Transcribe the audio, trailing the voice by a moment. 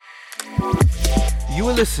You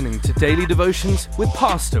are listening to Daily Devotions with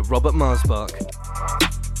Pastor Robert Marsbach.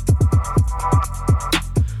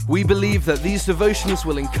 We believe that these devotions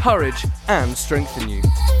will encourage and strengthen you.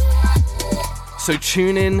 So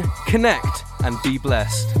tune in, connect, and be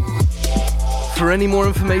blessed. For any more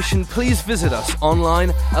information, please visit us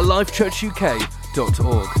online at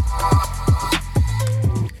lifechurchuk.org.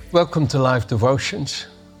 Welcome to Life Devotions.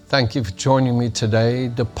 Thank you for joining me today.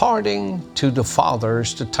 Departing to the Father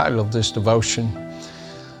is the title of this devotion.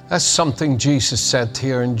 That's something Jesus said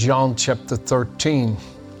here in John chapter 13.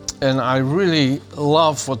 And I really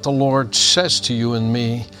love what the Lord says to you and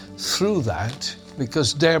me through that,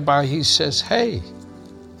 because thereby He says, hey,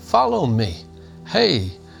 follow me.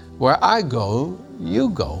 Hey, where I go, you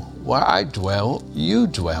go. Where I dwell, you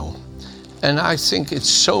dwell. And I think it's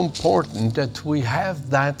so important that we have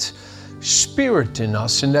that spirit in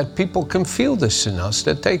us and that people can feel this in us,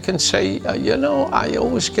 that they can say, I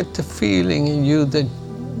always get the feeling in you that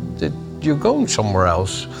you're going somewhere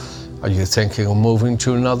else. Are you thinking of moving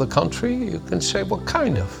to another country? You can say, what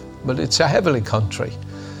kind of? But it's a heavenly country.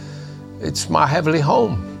 It's my heavenly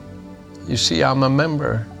home. You see, I'm a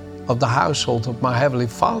member of the household of my Heavenly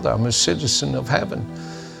Father. I'm a citizen of heaven.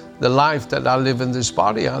 The life that I live in this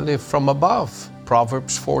body, I live from above.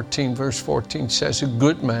 Proverbs 14 verse 14 says, a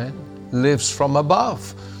good man lives from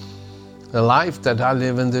above. The life that I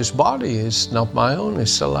live in this body is not my own,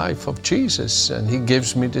 it's the life of Jesus. And He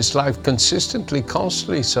gives me this life consistently,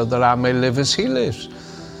 constantly, so that I may live as He lives.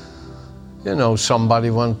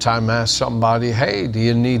 Somebody one time asked somebody, hey, do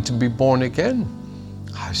you need to be born again?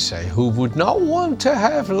 I say, who would not want to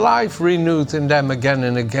have life renewed in them again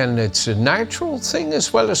and again? It's a natural thing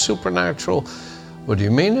as well as supernatural. What do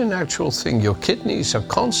you mean a natural thing? Your kidneys are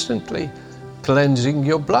constantly cleansing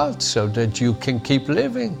your blood so that you can keep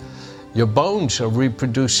living. Your bones are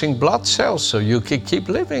reproducing blood cells so you can keep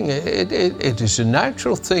living. It is a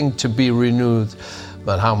natural thing to be renewed.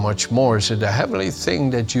 But how much more is it a heavenly thing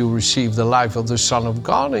that you receive the life of the Son of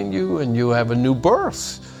God in you and you have a new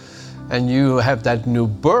birth? And you have that new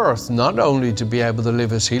birth not only to be able to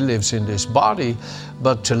live as He lives in this body,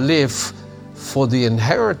 but to live for the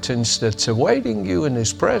inheritance that's awaiting you in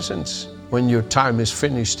His presence. When your time is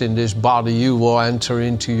finished in this body, you will enter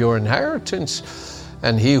into your inheritance.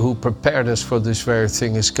 And He who prepared us for this very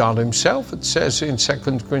thing is God Himself, it says in 2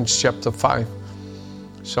 Corinthians chapter 5.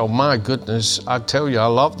 So my goodness, I tell you, I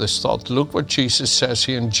love this thought. Look what Jesus says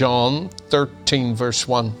here in John 13 verse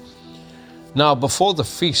 1. Now before the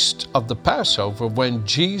feast of the Passover, when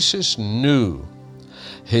Jesus knew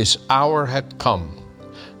His hour had come,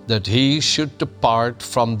 that He should depart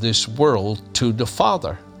from this world to the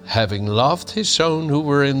Father, having loved His own who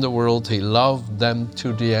were in the world, He loved them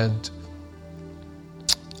to the end.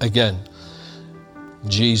 Again,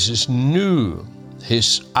 Jesus knew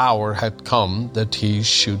His hour had come that He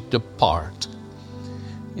should depart.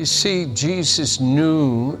 You see, Jesus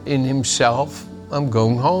knew in Himself, I'm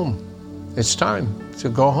going home. It's time to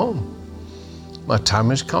go home. My time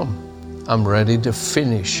has come. I'm ready to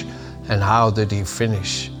finish. And how did He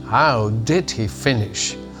finish? How did He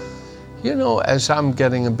finish? As I'm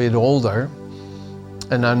getting a bit older,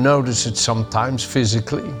 and I notice it sometimes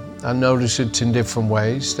physically, I notice it in different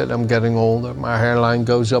ways that I'm getting older. My hairline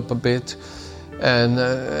goes up a bit,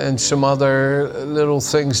 and some other little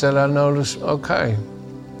things that I notice, okay,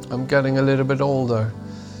 I'm getting a little bit older.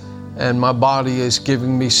 And my body is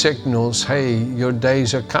giving me signals, hey, your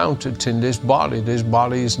days are counted in this body. This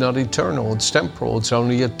body is not eternal, it's temporal, it's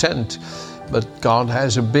only a tent. But God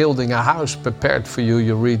has a building, a house prepared for you.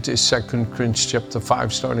 You read this 2 Corinthians chapter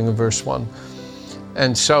 5, starting in verse 1.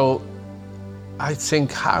 And so I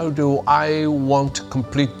think, how do I want to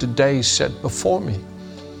complete the days set before me?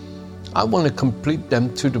 I want to complete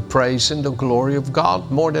them to the praise and the glory of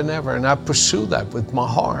God more than ever. And I pursue that with my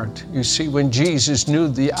heart. You see, when Jesus knew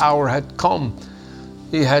the hour had come,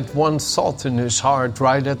 He had one thought in His heart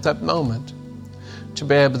right at that moment. To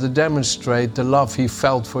be able to demonstrate the love He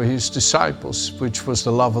felt for His disciples, which was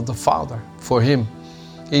the love of the Father for Him.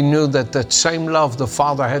 He knew that that same love the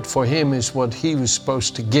Father had for Him is what He was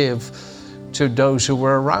supposed to give to those who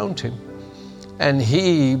were around Him. And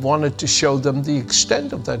He wanted to show them the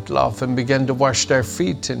extent of that love and began to wash their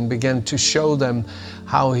feet and began to show them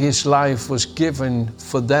how His life was given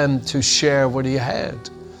for them to share what He had.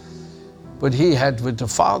 What He had with the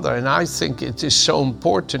Father. And I think it is so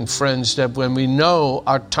important, friends, that when we know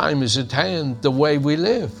our time is at hand, the way we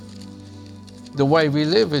live. The way we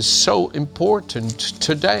live is so important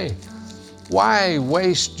today. Why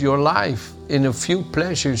waste your life in a few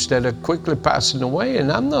pleasures that are quickly passing away?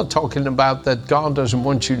 And I'm not talking about that God doesn't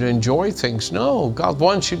want you to enjoy things. No, God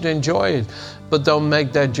wants you to enjoy it. But don't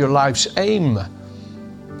make that your life's aim.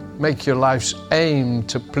 make your life's aim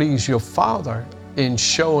to please your Father in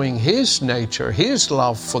showing His nature, His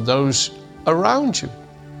love for those around you.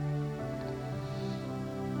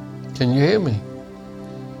 Can you hear me?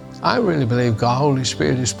 I really believe God, Holy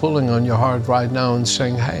Spirit, is pulling on your heart right now and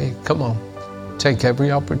saying, hey, come on, take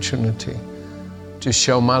every opportunity to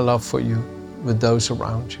show my love for you with those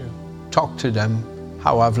around you. Talk to them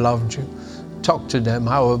how I've loved you. Talk to them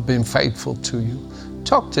how I've been faithful to you.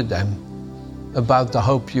 Talk to them about the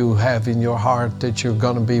hope you have in your heart that you're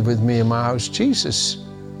going to be with me in my house. Jesus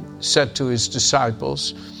said to His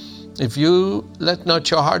disciples, if you let not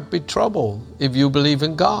your heart be troubled, if you believe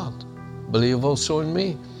in God, believe also in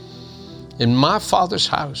me. In my Father's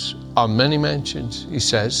house are many mansions. He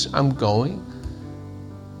says, I'm going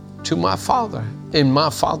to my Father. In my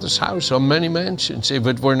Father's house are many mansions. If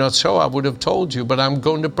it were not so, I would have told you, but I'm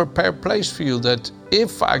going to prepare a place for you, that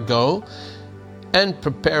if I go and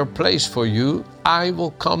prepare a place for you, I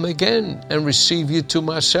will come again and receive you to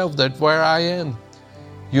myself, that where I am,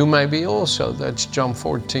 you may be also. That's John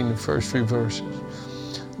 14, the first 3 verses.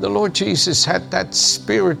 The Lord Jesus had that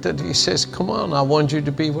spirit that He says, come on, I want you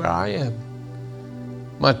to be where I am.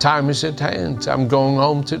 My time is at hand. I'm going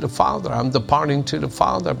home to the Father. I'm departing to the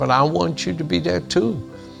Father, but I want you to be there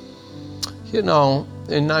too. You know,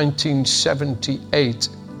 in 1978,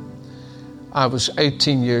 I was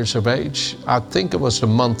 18 years of age. I think it was the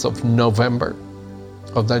month of November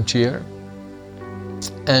of that year.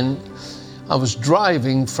 And I was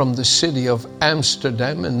driving from the city of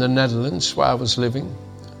Amsterdam in the Netherlands, where I was living,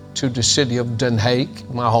 to the city of Den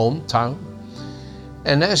Haag, my hometown.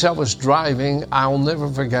 And as I was driving, I'll never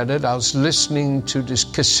forget it, I was listening to this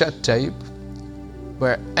cassette tape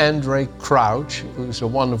where Andraé Crouch, who's a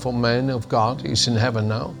wonderful man of God, he's in heaven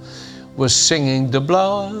now, was singing, the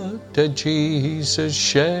blood that Jesus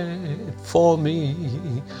shed for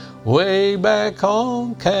me, way back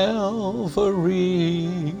on Calvary,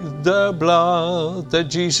 the blood that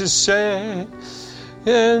Jesus shed.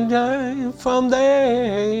 And from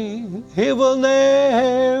there, it will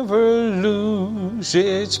never lose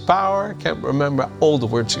its power. I can't remember all the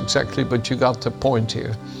words exactly, but you got the point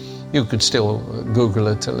here. You could still Google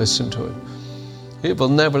it and listen to it. It will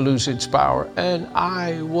never lose its power. And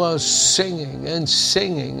I was singing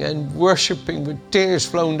and worshiping with tears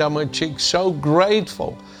flowing down my cheeks, so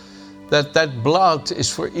grateful that that blood is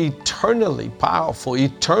for eternally powerful,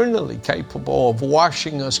 eternally capable of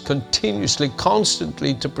washing us continuously,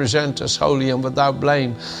 constantly, to present us holy and without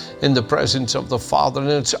blame in the presence of the Father. And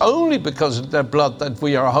it's only because of that blood that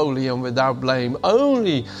we are holy and without blame.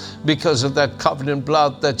 Only because of that covenant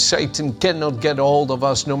blood that Satan cannot get a hold of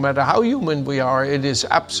us, no matter how human we are. It is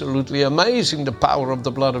absolutely amazing, the power of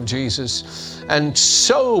the blood of Jesus, and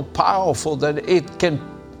so powerful that it can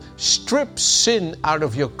strip sin out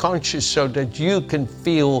of your conscience so that you can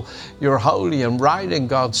feel you're holy and right in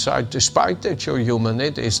God's sight, despite that you're human.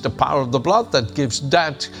 It is the power of the blood that gives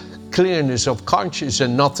that clearness of conscience,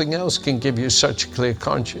 and nothing else can give you such a clear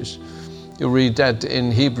conscience. You read that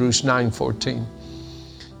in Hebrews 9:14.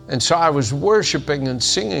 And so I was worshiping and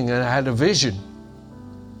singing, and I had a vision.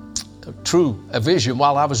 A vision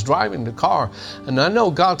while I was driving the car. And I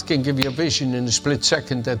know God can give you a vision in a split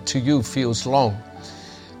second that to you feels long.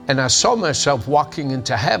 And I saw myself walking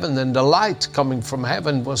into heaven, and the light coming from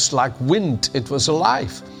heaven was like wind. It was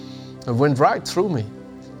alive. It went right through me.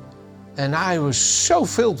 And I was so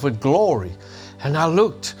filled with glory. And I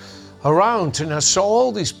looked around and I saw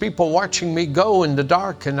all these people watching me go in the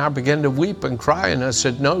dark, and I began to weep and cry. And I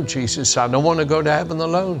said, no, Jesus, I don't want to go to heaven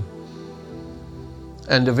alone.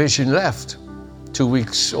 And the vision left. 2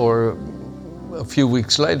 weeks or a few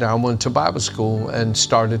weeks later, I went to Bible school and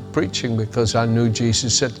started preaching because I knew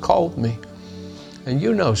Jesus had called me. And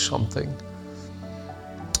you know something.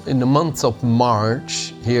 In the month of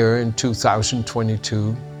March here in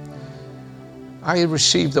 2022, I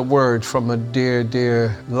received a word from a dear,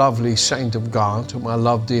 dear, lovely saint of God whom I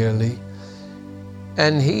love dearly.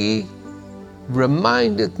 And he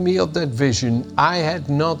reminded me of that vision. I had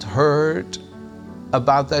not heard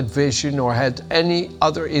about that vision or had any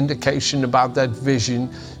other indication about that vision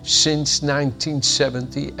since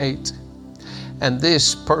 1978. And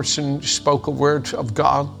this person spoke a word of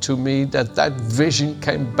God to me that vision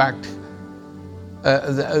came back,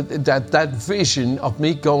 that vision of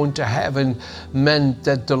me going to heaven meant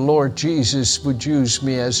that the Lord Jesus would use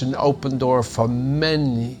me as an open door for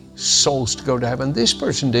many souls to go to heaven. This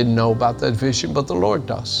person didn't know about that vision, but the Lord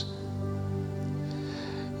does.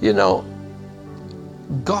 You know,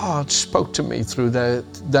 God spoke to me through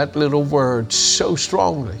that little word so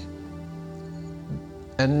strongly.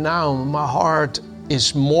 And now my heart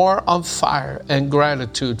is more on fire and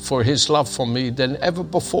gratitude for His love for me than ever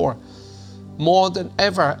before. More than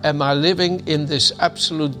ever am I living in this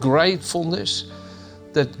absolute gratefulness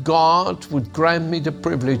that God would grant me the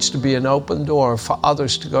privilege to be an open door for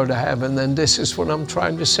others to go to heaven. And this is what I'm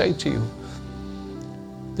trying to say to you.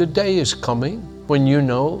 The day is coming when you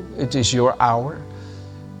know it is your hour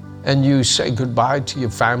and you say goodbye to your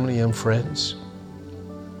family and friends.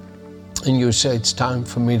 And you say, it's time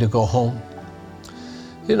for me to go home.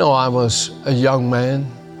 You know, I was a young man.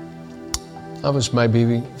 I was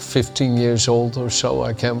maybe 15 years old or so,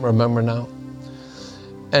 I can't remember now.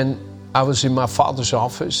 And I was in my father's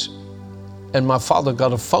office, and my father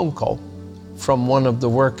got a phone call from one of the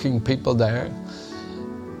working people there.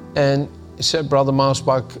 And he said, Brother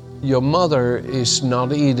Maasbach, your mother is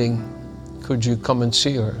not eating. Could you come and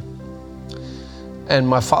see her? And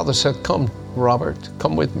my father said, come, Robert,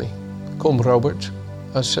 come with me. Come, Robert.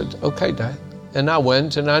 I said, okay, Dad. And I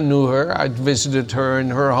went, and I knew her. I'd visited her in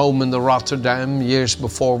her home in the Rotterdam years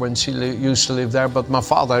before when she used to live there. But my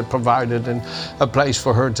father had provided a place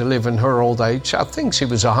for her to live in her old age. I think she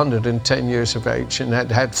was 110 years of age and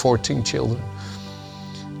had 14 children.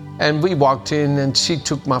 And we walked in, and she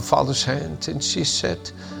took my father's hand, and she said,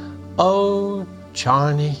 oh,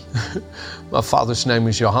 Johnny. My father's name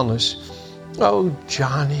is Johannes. Oh,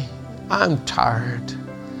 Johnny, I'm tired.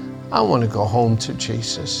 I want to go home to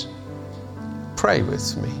Jesus. Pray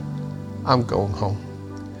with me. I'm going home.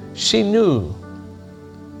 She knew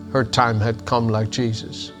her time had come like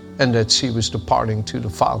Jesus and that she was departing to the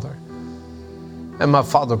Father. And my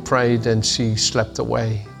father prayed, and she slept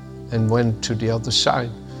away and went to the other side.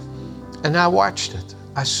 And I watched it.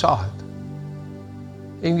 I saw it.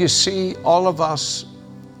 And you see, all of us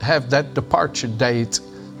have that departure date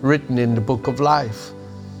written in the book of life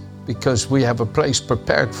because we have a place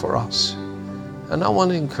prepared for us. And I want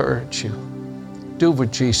to encourage you. Do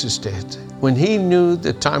what Jesus did. When He knew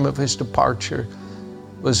the time of His departure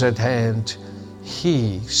was at hand,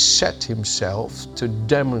 He set Himself to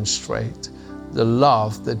demonstrate the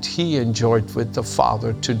love that He enjoyed with the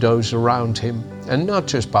Father to those around Him. And not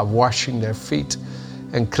just by washing their feet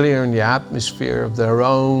and clearing the atmosphere of their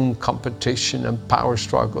own competition and power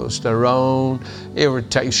struggles, their own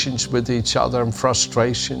irritations with each other and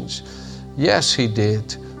frustrations. Yes, He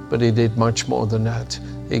did, but He did much more than that.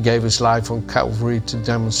 He gave His life on Calvary to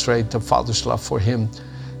demonstrate the Father's love for him.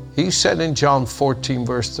 He said in John 14,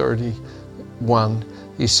 verse 31,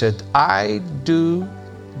 He said, I do,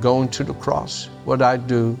 going to the cross, what I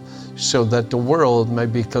do, so that the world may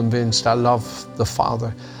be convinced I love the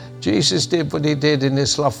Father. Jesus did what He did in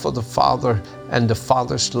His love for the Father and the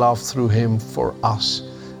Father's love through Him for us.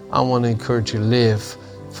 I want to encourage you, live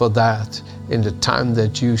for that in the time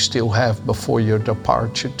that you still have before your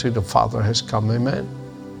departure to the Father has come. Amen.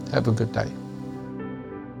 Have a good day.